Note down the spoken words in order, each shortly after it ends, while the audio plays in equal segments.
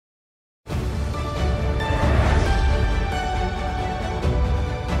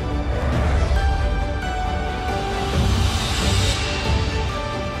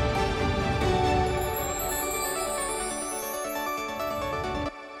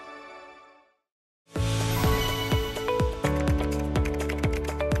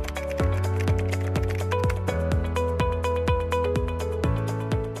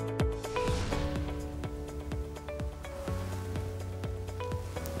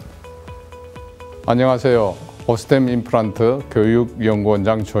안녕하세요. OSSTEM 임플란트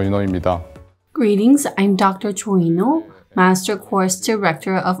교육연구원장 조인호입니다. Greetings, I'm Dr. Choino, Master Course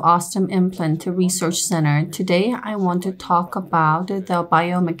Director of OSSTEM Implant Research Center. Today, I want to talk about the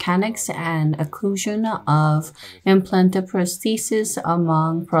biomechanics and occlusion of implant prosthesis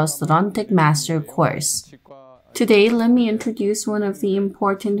among prosthodontic master course. Today, let me introduce one of the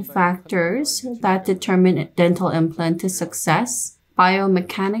important factors that determine dental implant success: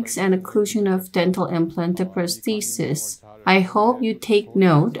 biomechanics and occlusion of dental implant prosthesis. I hope you take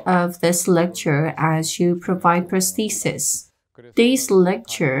note of this lecture as you provide prosthesis. Today's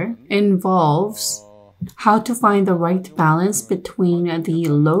lecture involves how to find the right balance between the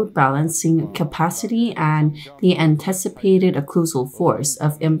load balancing capacity and the anticipated occlusal force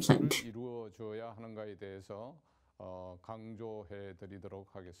of implant.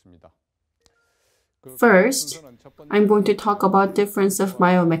 First, I'm going to talk about difference of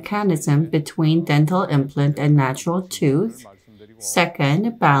biomechanism between dental implant and natural tooth.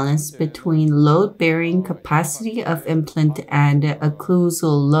 Second, balance between load-bearing capacity of implant and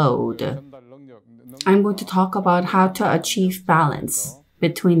occlusal load. I'm going to talk about how to achieve balance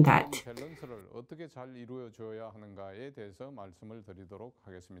between that.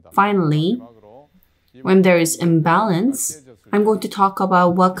 Finally, when there is imbalance, I'm going to talk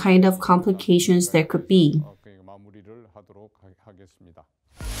about what kind of complications there could be.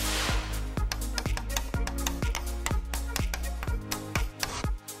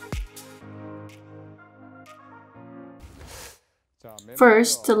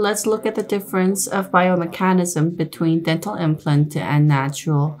 First, let's look at the difference of biomechanism between dental implant and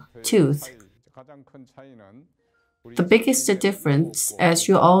natural tooth. The biggest difference, as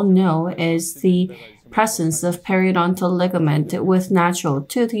you all know, is the presence of periodontal ligament. With natural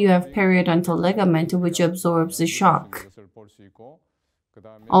tooth, you have periodontal ligament which absorbs the shock.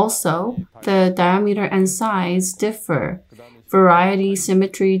 Also, the diameter and size differ. Variety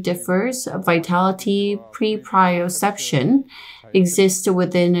symmetry differs. Vitality pre-proprioception exists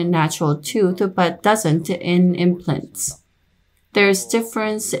within a natural tooth but doesn't in implants. There's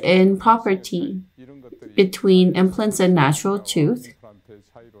difference in property between implants and natural tooth.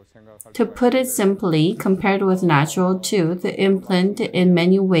 To put it simply, compared with natural tooth, the implant in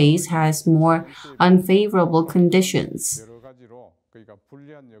many ways has more unfavorable conditions.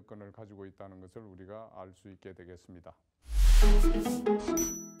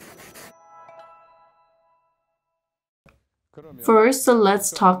 First,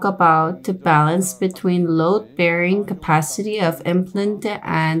 let's talk about the balance between load-bearing capacity of implant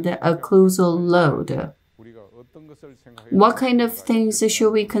and occlusal load. What kind of things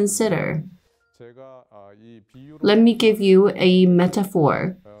should we consider? Let me give you a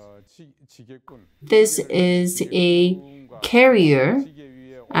metaphor. This is a carrier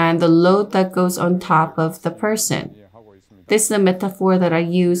and the load that goes on top of the person. This is a metaphor that I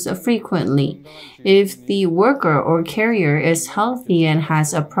use frequently. If the worker or carrier is healthy and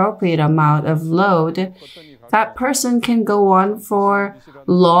has appropriate amount of load, that person can go on for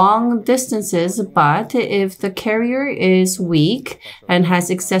long distances, but if the carrier is weak and has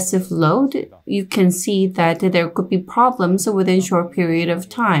excessive load, you can see that there could be problems within a short period of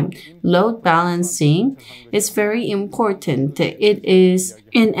time. Load balancing is very important. It is,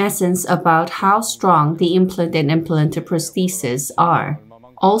 in essence, about how strong the implant and implant prosthesis are.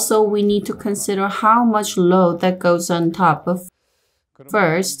 Also, we need to consider how much load that goes on top of.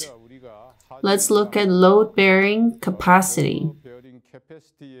 First, let's look at load-bearing capacity.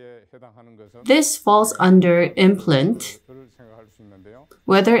 This falls under implant.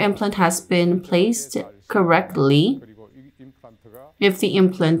 Whether implant has been placed correctly, if the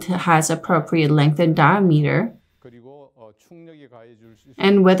implant has appropriate length and diameter,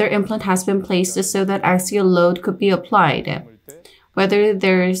 and whether implant has been placed so that axial load could be applied. Whether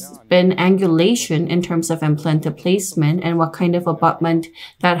there's been angulation in terms of implant placement and what kind of abutment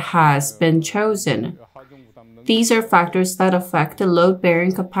that has been chosen. These are factors that affect the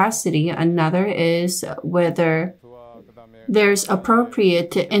load-bearing capacity. Another is whether there's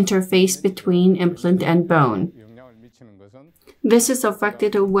appropriate interface between implant and bone. This is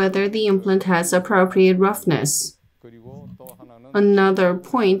affected whether the implant has appropriate roughness. Another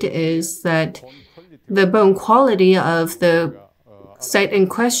point is that the bone quality of the site in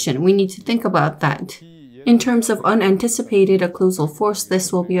question. We need to think about that. In terms of unanticipated occlusal force,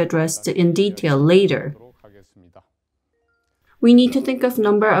 this will be addressed in detail later. We need to think of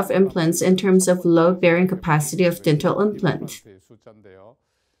number of implants in terms of load-bearing capacity of dental implant.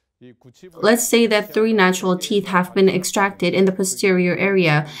 Let's say that 3 natural teeth have been extracted in the posterior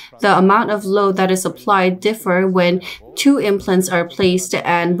area. The amount of load that is applied differ when 2 implants are placed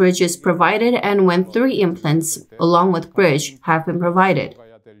and bridge is provided and when 3 implants along with bridge have been provided.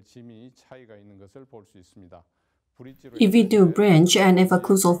 If we do bridge and if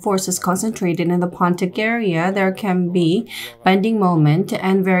occlusal force is concentrated in the pontic area, there can be bending moment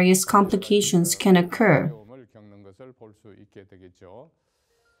and various complications can occur.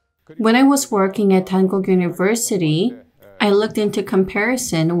 When I was working at Dankook University, I looked into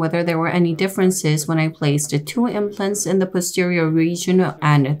comparison whether there were any differences when I placed 2 implants in the posterior region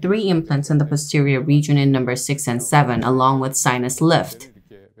and 3 implants in the posterior region in number 6 and 7, along with sinus lift.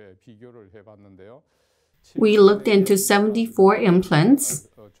 We looked into 74 implants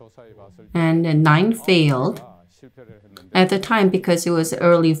and 9 failed. At the time, because it was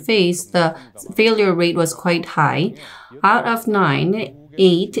early phase, the failure rate was quite high. Out of 9,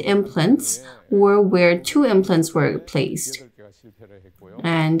 8 implants were where 2 implants were placed.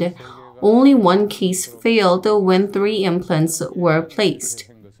 And only 1 case failed when 3 implants were placed.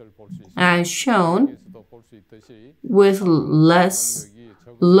 As shown, with less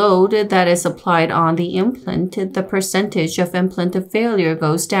load that is applied on the implant, the percentage of implant failure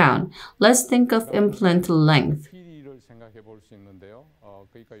goes down. Let's think of implant length.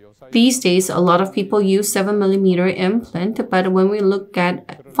 These days, a lot of people use 7mm implant, but when we look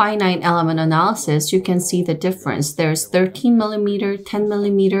at finite element analysis, you can see the difference. There's 13mm,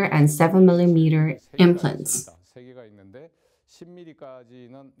 10mm, and 7mm implants.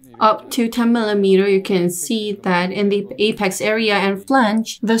 Up to 10mm, you can see that in the apex area and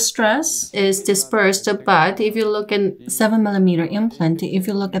flange, the stress is dispersed. But if you look at 7mm implant, if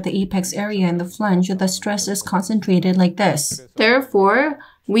you look at the apex area and the flange, the stress is concentrated like this. Therefore,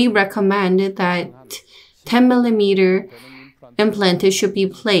 we recommend that 10mm implant should be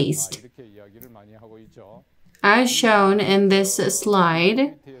placed. As shown in this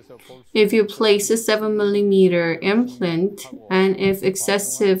slide, if you place a 7mm implant and if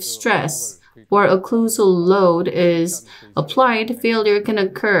excessive stress or occlusal load is applied, failure can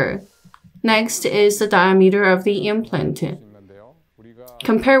occur. Next is the diameter of the implant.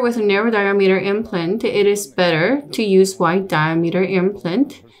 Compared with a narrow diameter implant, it is better to use wide diameter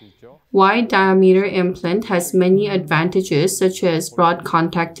implant. Wide diameter implant has many advantages such as broad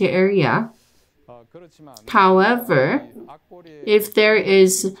contact area. However, if there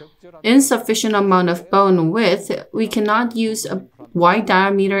is insufficient amount of bone width, we cannot use a wide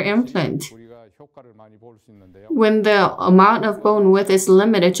diameter implant. When the amount of bone width is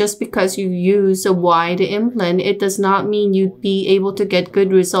limited, just because you use a wide implant, it does not mean you'd be able to get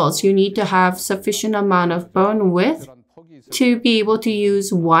good results. You need to have sufficient amount of bone width to be able to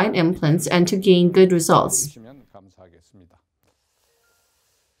use wide implants and to gain good results.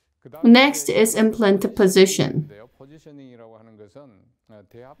 Next is implant position.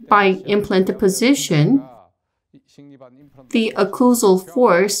 By implant position, the occlusal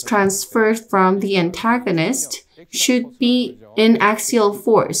force transferred from the antagonist should be in axial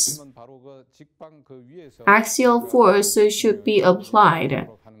force. Axial force should be applied.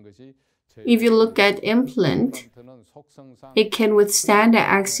 If you look at implant, it can withstand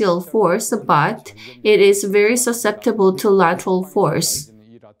axial force, but it is very susceptible to lateral force.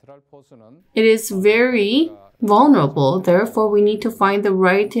 It is very vulnerable. Therefore, we need to find the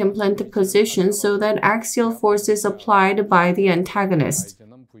right implant position so that axial force is applied by the antagonist.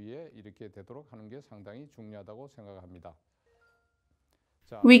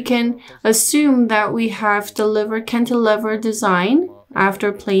 We can assume that we have the cantilever design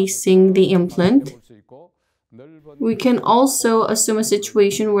after placing the implant. We can also assume a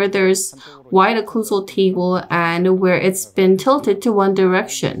situation where there's wide occlusal table and where it's been tilted to one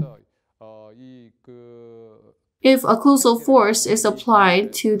direction. If occlusal force is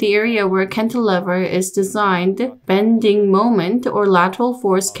applied to the area where cantilever is designed, bending moment or lateral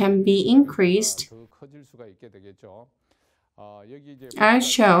force can be increased. As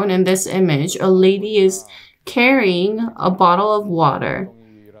shown in this image, a lady is carrying a bottle of water.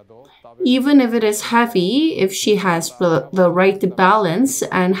 Even if it is heavy, if she has the right balance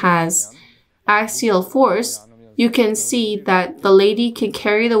and has axial force, you can see that the lady can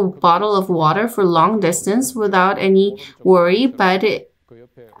carry the bottle of water for long distance without any worry. But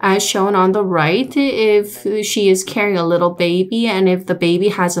as shown on the right, if she is carrying a little baby and if the baby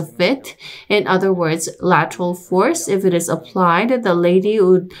has a fit, in other words, lateral force, if it is applied, the lady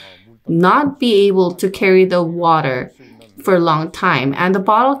would not be able to carry the water for a long time and the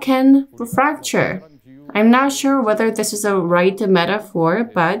bottle can fracture. I'm not sure whether this is a right metaphor,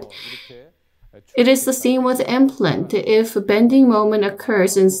 but It is the same with implant. If bending moment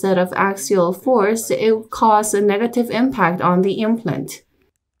occurs instead of axial force, it will cause a negative impact on the implant.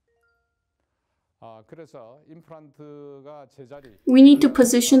 We need to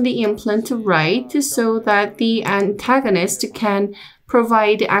position the implant right so that the antagonist can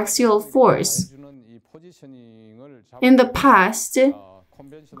provide axial force. In the past,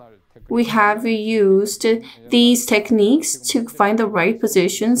 we have used these techniques to find the right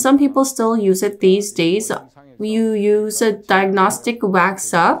position. Some people still use it these days. You use a diagnostic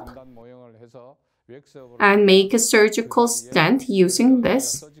wax up and make a surgical stent using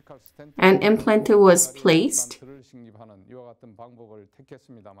this. An implant was placed.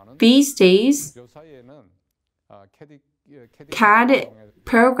 These days, CAD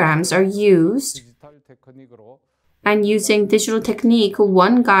programs are used, and using digital technique,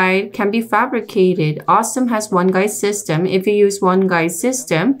 one guide can be fabricated. OSSTEM has one guide system. If you use one guide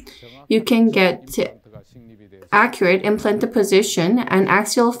system, you can get accurate implant position, and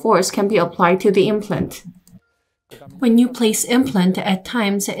axial force can be applied to the implant. When you place implant, at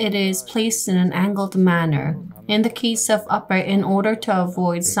times it is placed in an angled manner. In the case of upper, in order to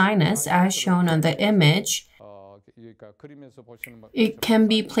avoid sinus, as shown on the image, it can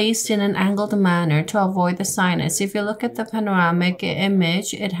be placed in an angled manner to avoid the sinus. If you look at the panoramic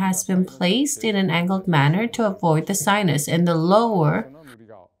image, it has been placed in an angled manner to avoid the sinus. In the lower,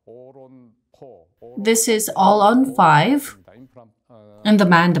 this is all on 5 in the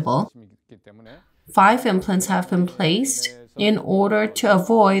mandible. 5 implants have been placed in order to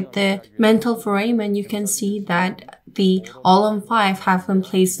avoid the mental foramen. You can see that the all on 5 have been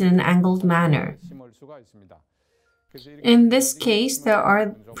placed in an angled manner. In this case, there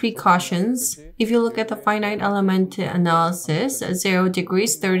are precautions. If you look at the finite element analysis, 0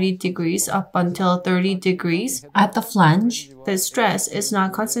 degrees, 30 degrees, up until 30 degrees at the flange, the stress is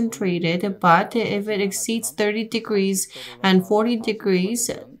not concentrated, but if it exceeds 30 degrees and 40 degrees,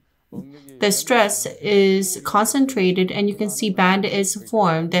 the stress is concentrated and you can see band is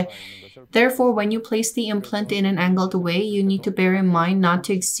formed. Therefore, when you place the implant in an angled way, you need to bear in mind not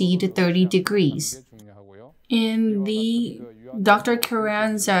to exceed 30 degrees. In the Dr.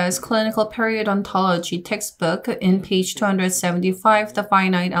 Carranza's Clinical Periodontology textbook, in page 275, the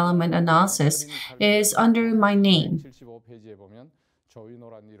finite element analysis is under my name.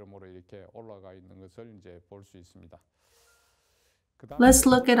 Let's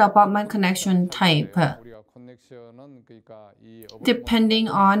look at abutment connection type. Depending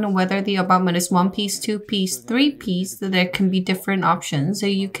on whether the abutment is 1-piece, 2-piece, 3-piece, there can be different options. So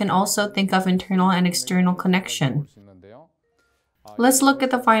you can also think of internal and external connection. Let's look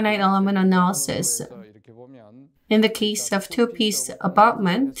at the finite element analysis. In the case of 2-piece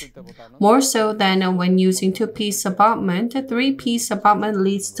abutment, more so than when using 2-piece abutment, 3-piece abutment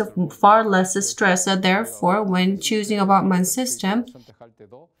leads to far less stress. Therefore, when choosing abutment system,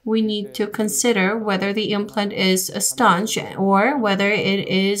 we need to consider whether the implant is a staunch or whether it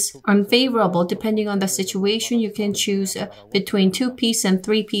is unfavorable. Depending on the situation, you can choose between 2-piece and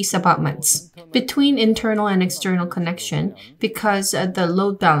 3-piece abutments. Between internal and external connection, because the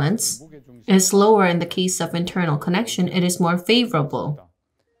load balance is lower in the case of internal connection, it is more favorable.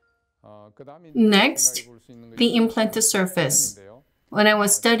 Next, the implant surface. When I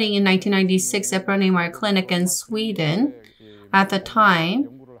was studying in 1996 at Biomechanism Clinic in Sweden, at the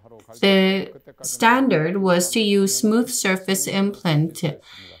time, the standard was to use smooth surface implant.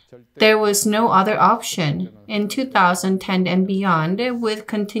 There was no other option. In 2010 and beyond, with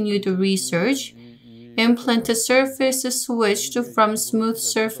continued research, implant surface switched from smooth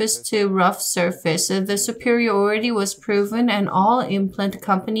surface to rough surface. The superiority was proven and all implant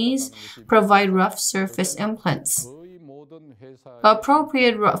companies provide rough surface implants.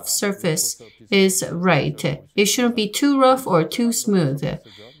 Appropriate rough surface is right. It shouldn't be too rough or too smooth.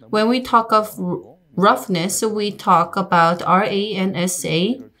 When we talk of roughness, we talk about RA and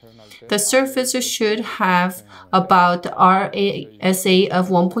SA. The surface should have about RASA of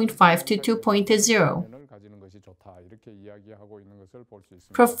 1.5 to 2.0.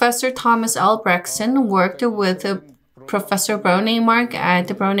 Professor Thomas Albrechtsen worked with Professor Bionemark at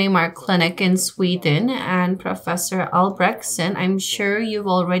the Bionemark Clinic in Sweden, and Professor Albrechtsen, I'm sure you've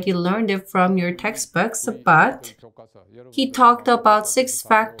already learned it from your textbooks, but he talked about 6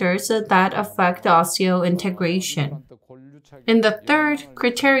 factors that affect osseointegration. In the third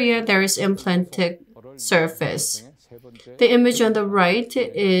criteria, there is implant surface. The image on the right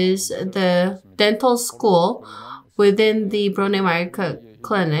is the dental school within the Biomechanism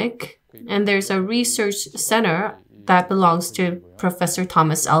Clinic, and there's a research center that belongs to Professor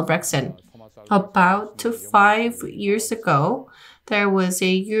Thomas Albrechtsen. About 5 years ago, there was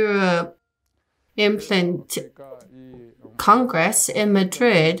a Implant Congress in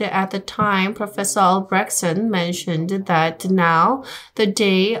Madrid, at the time, Professor Albrechtsen mentioned that now the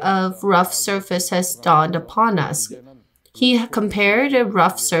day of rough surface has dawned upon us. He compared a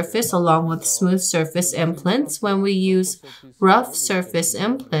rough surface along with smooth surface implants. When we use rough surface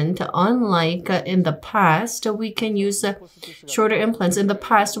implant, unlike in the past, we can use shorter implants. In the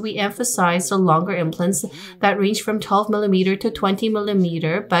past, we emphasized the longer implants that range from 12 millimeter to 20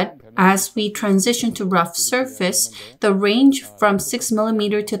 millimeter, but as we transition to rough surface, the range from 6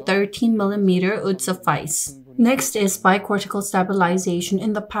 millimeter to 13 millimeter would suffice. Next is bicortical stabilization.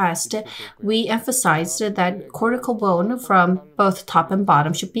 In the past, we emphasized that cortical bone from both top and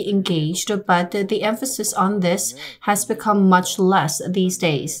bottom should be engaged, but the emphasis on this has become much less these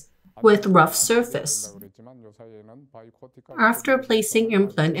days with rough surface. After placing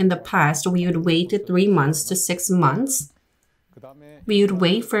implant in the past, we would wait 3 months to 6 months. We would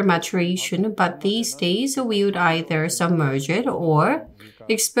wait for maturation, but these days we would either submerge it or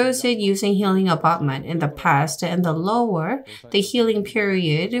expose it using healing abutment. In the past and the lower, the healing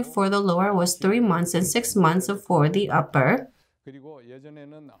period for the lower was 3 months and 6 months for the upper.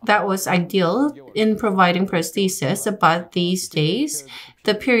 That was ideal in providing prosthesis, but these days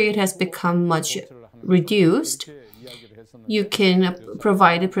the period has become much reduced. You can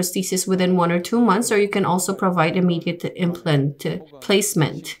provide a prosthesis within 1 or 2 months, or you can also provide immediate implant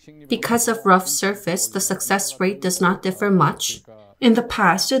placement. Because of rough surface, the success rate does not differ much. In the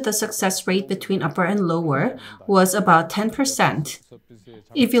past, the success rate between upper and lower was about 10%.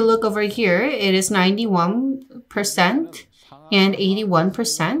 If you look over here, it is 91% and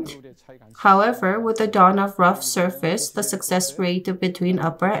 81%. However, with the dawn of rough surface, the success rate between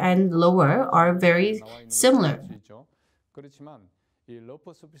upper and lower are very similar. 그렇지만 이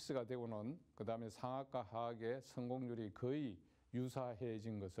러프 서피스가 되고는 그다음에 상악과 하악의 성공률이 거의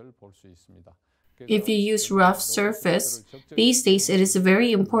유사해진 것을 볼 수 있습니다. If you use rough surface, these days it is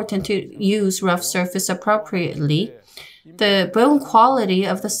very important to use rough surface appropriately. The bone quality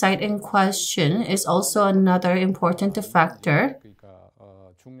of the site in question is also another important factor.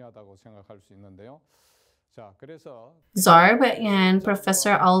 Zarb and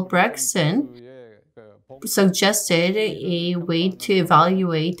Professor Albrechtsen suggested a way to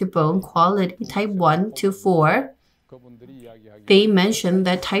evaluate bone quality type 1 to 4. They mentioned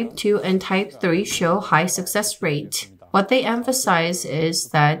that type 2 and type 3 show high success rate. What they emphasize is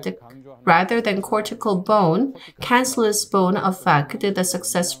that rather than cortical bone, cancellous bone affect the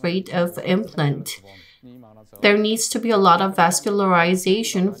success rate of implant. There needs to be a lot of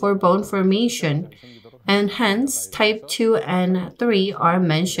vascularization for bone formation, and hence type 2 and 3 are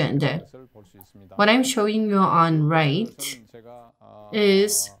mentioned. What I'm showing you on right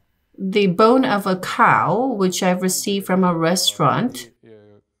is the bone of a cow, which I've received from a restaurant.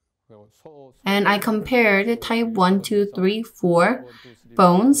 And I compared type 1, 2, 3, 4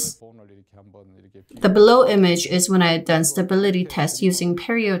 bones. The below image is when I had done stability tests using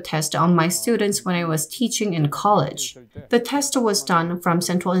perio test on my students when I was teaching in college. The test was done from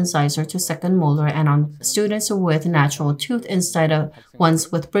central incisor to second molar and on students with natural tooth instead of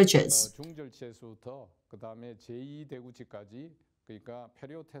ones with bridges.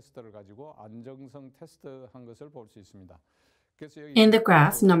 In the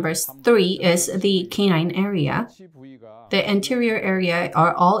graph, number 3 is the canine area. The anterior area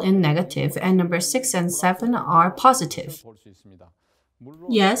are all in negative, and number 6 and 7 are positive.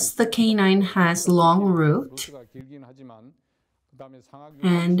 Yes, the canine has long root,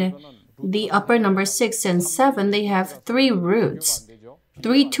 and the upper number 6 and 7, they have 3 roots.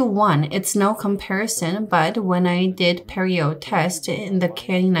 3 to 1, it's no comparison, but when I did perio test in the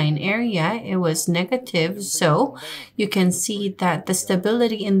canine area, it was negative, so you can see that the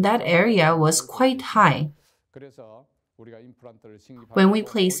stability in that area was quite high. When we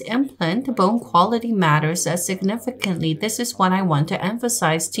place implant, bone quality matters significantly. This is what I want to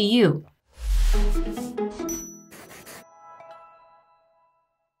emphasize to you.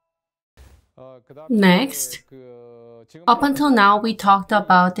 Next, up until now, we talked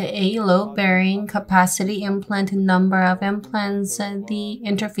about a load-bearing capacity implant, number of implants, and the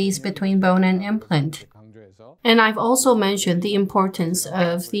interface between bone and implant. And I've also mentioned the importance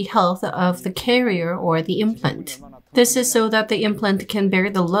of the health of the carrier or the implant. This is so that the implant can bear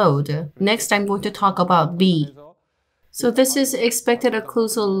the load. Next, I'm going to talk about B. So this is expected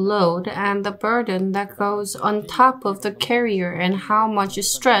occlusal load and the burden that goes on top of the carrier and how much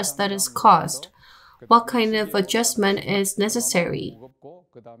stress that is caused. What kind of adjustment is necessary?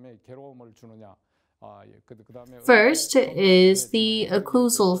 First is the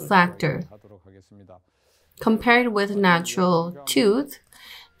occlusal factor. Compared with natural tooth,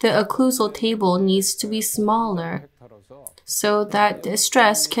 the occlusal table needs to be smaller so that the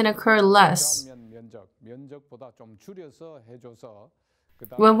stress can occur less.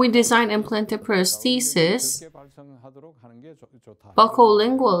 When we design implanted prosthesis,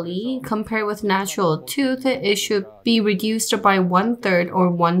 buccolingually, compared with natural tooth, it should be reduced by 1/3 or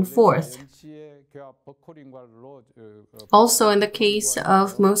 1/4. Also, in the case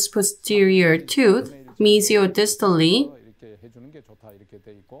of most posterior tooth, mesiodistally,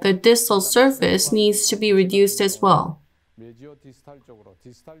 the distal surface needs to be reduced as well.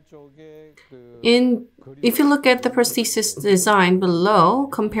 If you look at the prosthesis design below,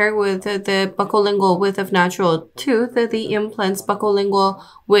 compared with the buccolingual width of natural tooth, the implant's buccolingual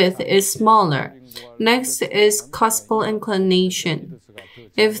width is smaller. Next is cuspal inclination.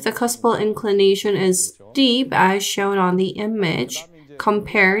 If the cuspal inclination is steep, as shown on the image,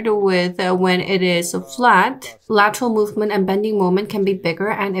 compared with when it is flat, lateral movement and bending moment can be bigger,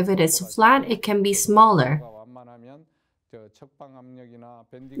 and if it is flat, it can be smaller.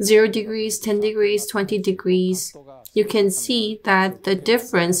 0 degrees, 10 degrees, 20 degrees, you can see that the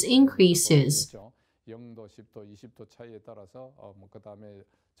difference increases.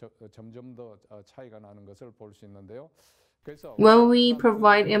 When we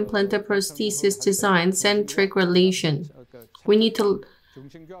provide implanted prosthesis design centric relation, we need to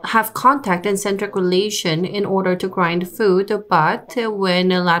have contact and centric relation in order to grind food, but when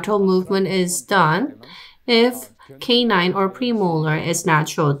lateral movement is done, if canine or premolar is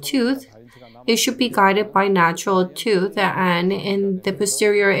natural tooth, it should be guided by natural tooth, and in the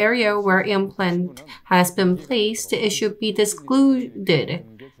posterior area where implant has been placed, it should be discluded.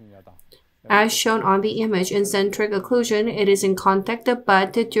 As shown on the image, in centric occlusion, it is in contact,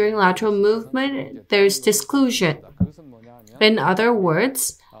 but during lateral movement, there's disclusion. In other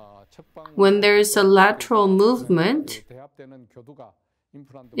words, when there's a lateral movement,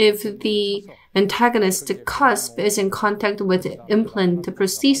 if the antagonistic cusp is in contact with implant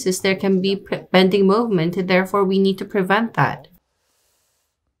prosthesis, there can be bending movement. Therefore, we need to prevent that.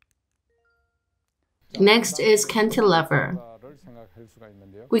 Next is cantilever.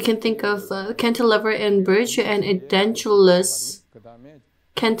 We can think of cantilever in bridge and edentulous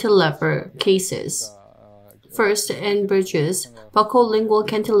cantilever cases. First, in bridges, buccolingual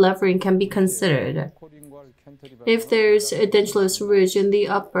cantilevering can be considered. If there's a edentulous ridge in the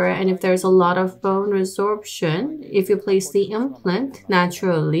upper and if there's a lot of bone resorption, if you place the implant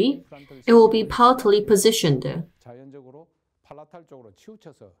naturally, it will be palatally positioned.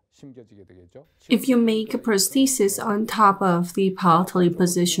 If you make a prosthesis on top of the palatally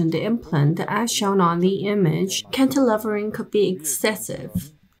positioned implant, as shown on the image, cantilevering could be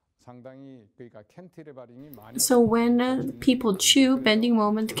excessive. So when people chew, bending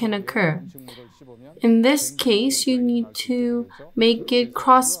moment can occur. In this case, you need to make it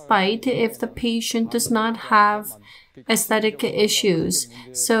crossbite if the patient does not have aesthetic issues.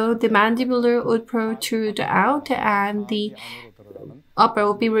 So the mandibular would protrude out and the upper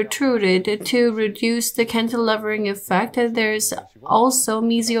will be retruded to reduce the cantilevering effect. There's also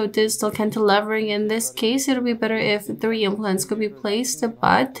mesiodistal cantilevering. In this case, it would be better if 3 implants could be placed,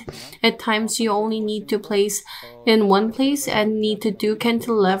 but at times you only need to place in one place and need to do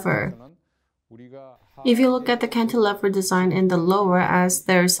cantilever. If you look at the cantilever design in the lower,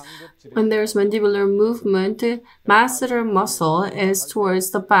 when there's mandibular movement, masseter muscle is towards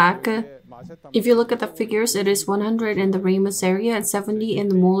the back. If you look at the figures, it is 100 in the ramus area and 70 in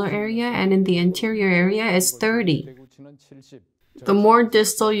the molar area, and in the anterior area is 30. The more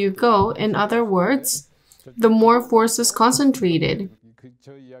distal you go, in other words, the more force is concentrated.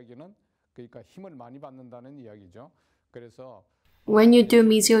 When you do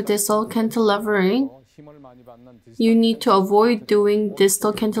mesiodistal cantilevering, you need to avoid doing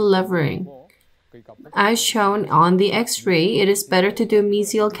distal cantilevering. As shown on the X-ray, it is better to do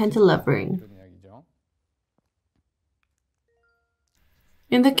mesial cantilevering.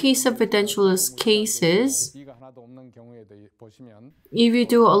 In the case of edentulous cases, if you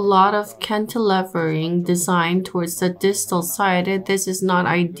do a lot of cantilevering design towards the distal side, this is not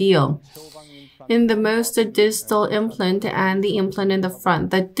ideal. In the most distal implant and the implant in the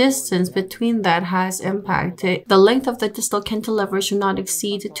front, the distance between that has impact. The length of the distal cantilever should not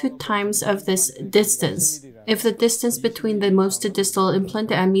exceed 2 times of this distance. If the distance between the most distal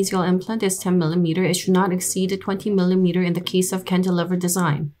implant and mesial implant is 10 mm, it should not exceed 20 mm in the case of cantilever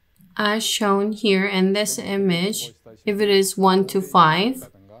design. As shown here in this image, if it is 1 to 5,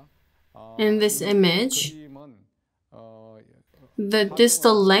 in this image, the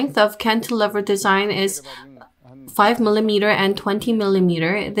distal length of cantilever design is 5 mm and 20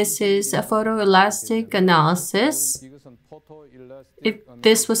 mm. This is a photoelastic analysis. If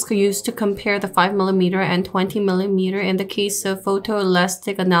this was used to compare the 5mm and 20mm in the case of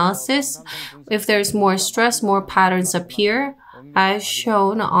photoelastic analysis, if there's more stress, more patterns appear, as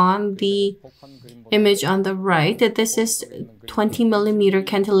shown on the image on the right. This is 20mm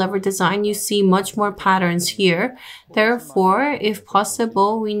cantilever design. You see much more patterns here. Therefore, if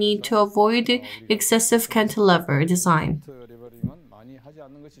possible, we need to avoid excessive cantilever design.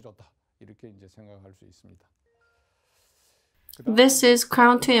 This is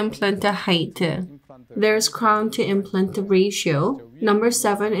crown to implant height. There's crown to implant ratio. Number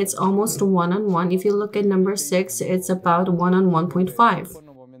 7, it's almost 1:1. If you look at number 6, it's about 1:1.5.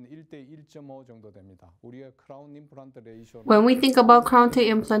 When we think about crown to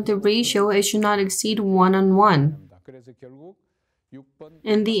implant ratio, it should not exceed 1:1.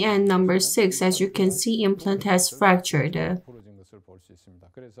 In the end, number 6, as you can see, implant has fractured.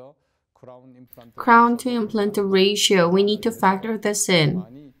 Crown to implant ratio, we need to factor this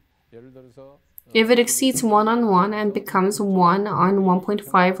in. If it exceeds 1:1 and becomes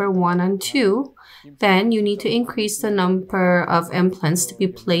 1:1.5 or 1:2, then you need to increase the number of implants to be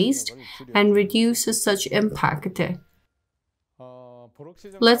placed and reduce such impact.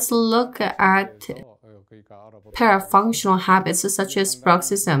 Let's look at parafunctional habits such as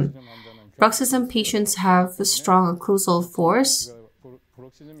bruxism. Bruxism patients have strong occlusal force.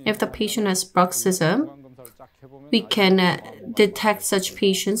 If the patient has bruxism, we can detect such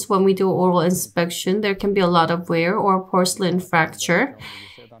patients when we do oral inspection. There can be a lot of wear or porcelain fracture.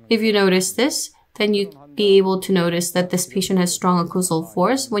 If you notice this, then you'd be able to notice that this patient has strong occlusal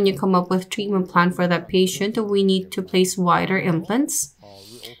force. When you come up with treatment plan for that patient, we need to place wider implants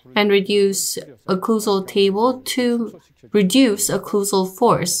and reduce occlusal table to reduce occlusal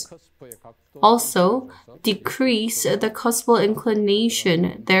force. Also, decrease the cuspal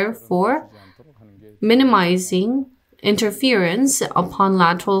inclination, therefore minimizing interference upon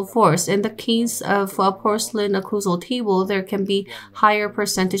lateral force. In the case of a porcelain occlusal table, there can be higher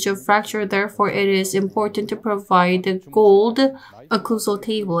percentage of fracture. Therefore, it is important to provide the gold occlusal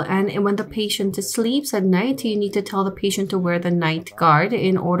table. And when the patient sleeps at night, you need to tell the patient to wear the night guard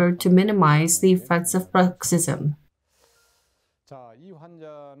in order to minimize the effects of bruxism.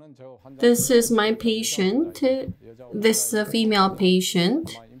 This is my patient. This is a female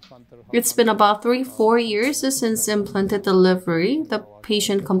patient. It's been about 3-4 years since implanted delivery. The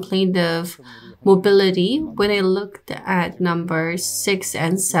patient complained of mobility. When I looked at number 6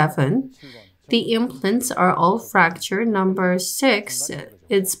 and 7, the implants are all fractured. Number 6,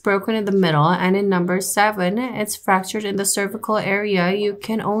 it's broken in the middle, and in number 7, it's fractured in the cervical area. You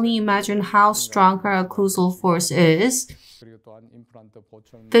can only imagine how strong her occlusal force is.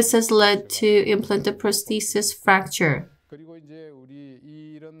 This has led to implanted prosthesis fracture.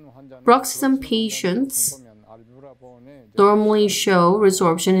 Bruxism patients normally show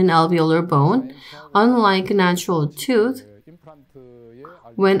resorption in alveolar bone. Unlike natural tooth,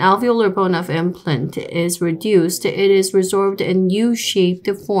 when alveolar bone of implant is reduced, it is resorbed in U-shaped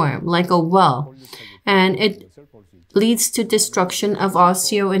form, like a well, and it leads to destruction of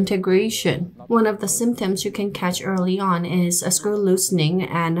osseointegration. One of the symptoms you can catch early on is a screw loosening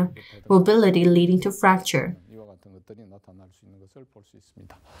and mobility leading to fracture.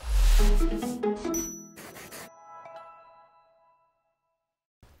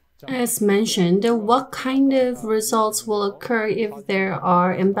 As mentioned, what kind of results will occur if there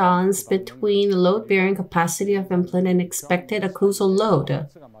are imbalance between load-bearing capacity of implant and expected occlusal load?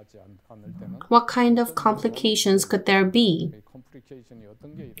 What kind of complications could there be?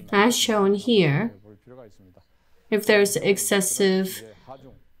 As shown here, if there's excessive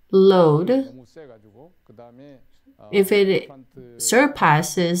load, if it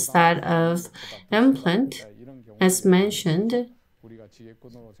surpasses that of implant, as mentioned,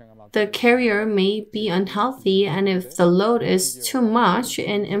 the carrier may be unhealthy, and if the load is too much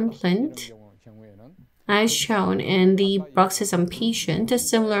in implant, as shown in the bruxism patient,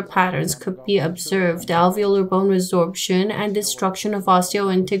 similar patterns could be observed: alveolar bone resorption and destruction of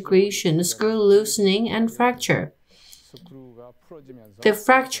osseointegration, screw loosening, and fracture. The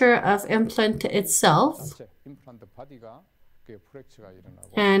fracture of implant itself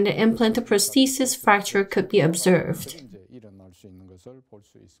and implant prosthesis fracture could be observed.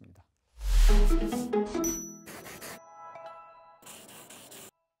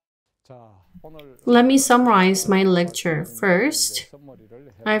 Let me summarize my lecture. First,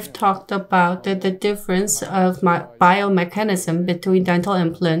 I've talked about the difference of biomechanism between dental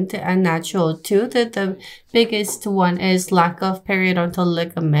implant and natural tooth. The biggest one is lack of periodontal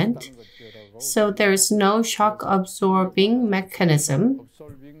ligament. So there is no shock absorbing mechanism.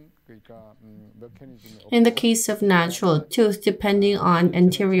 In the case of natural tooth, depending on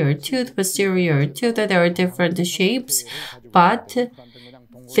anterior tooth, posterior tooth, there are different shapes, but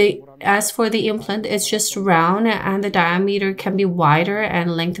as for the implant, it's just round and the diameter can be wider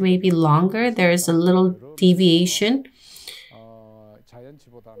and length may be longer. There is a little deviation.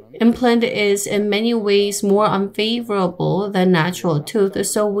 Implant is in many ways more unfavorable than natural tooth,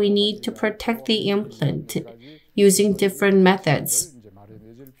 so we need to protect the implant using different methods.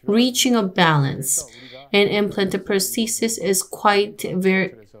 Reaching a balance in implant prosthesis is quite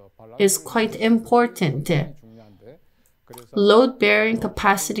important. Load-bearing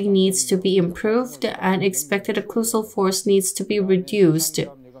capacity needs to be improved and expected occlusal force needs to be reduced.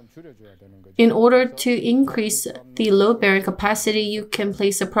 In order to increase the load-bearing capacity, you can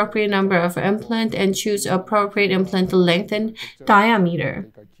place appropriate number of implant and choose appropriate implant length and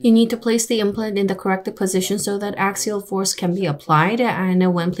diameter. You need to place the implant in the correct position so that axial force can be applied,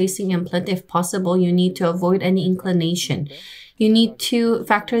 and when placing implant, if possible, you need to avoid any inclination. You need to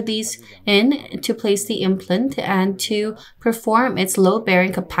factor these in to place the implant and to perform its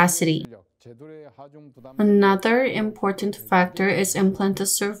load-bearing capacity. Another important factor is implant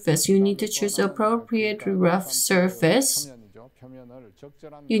surface. You need to choose appropriate rough surface.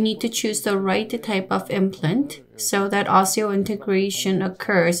 You need to choose the right type of implant so that osseointegration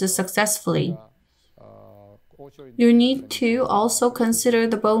occurs successfully. You need to also consider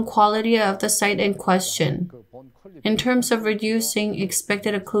the bone quality of the site in question. In terms of reducing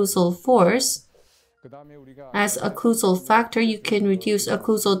expected occlusal force, as occlusal factor, you can reduce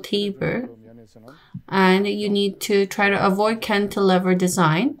occlusal taper, and you need to try to avoid cantilever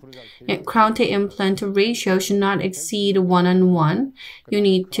design. Crown to implant ratio should not exceed 1:1. You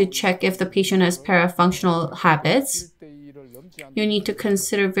need to check if the patient has parafunctional habits. You need to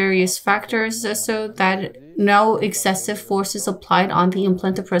consider various factors so that no excessive force is applied on the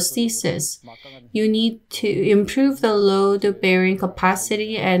implant prosthesis. You need to improve the load-bearing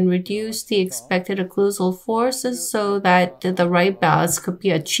capacity and reduce the expected occlusal forces so that the right balance could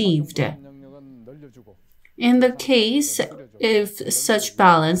be achieved. In the case if such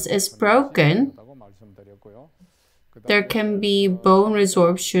balance is broken, there can be bone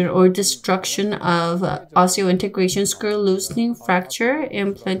resorption or destruction of osseointegration, screw loosening, fracture,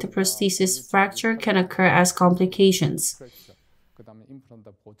 implant prosthesis fracture can occur as complications.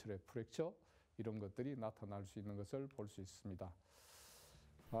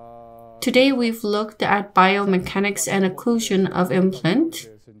 Today we've looked at biomechanics and occlusion of implant.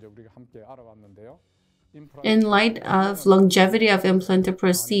 In light of longevity of implant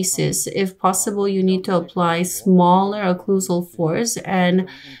prosthesis, if possible, you need to apply smaller occlusal force and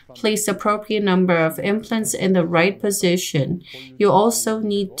place appropriate number of implants in the right position. You also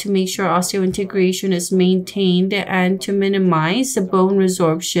need to make sure osseointegration is maintained and to minimize the bone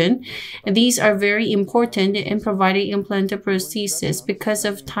resorption. These are very important in providing implant prosthesis. Because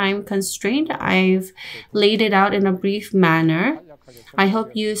of time constraint, I've laid it out in a brief manner. I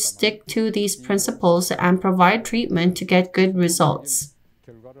hope you stick to these principles and provide treatment to get good results.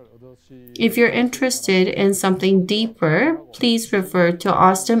 If you're interested in something deeper, please refer to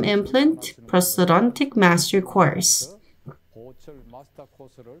OSSTEM Implant Prosthodontic Master Course.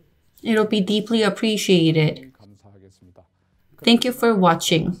 It'll be deeply appreciated. Thank you for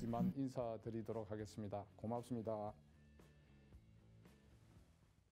watching.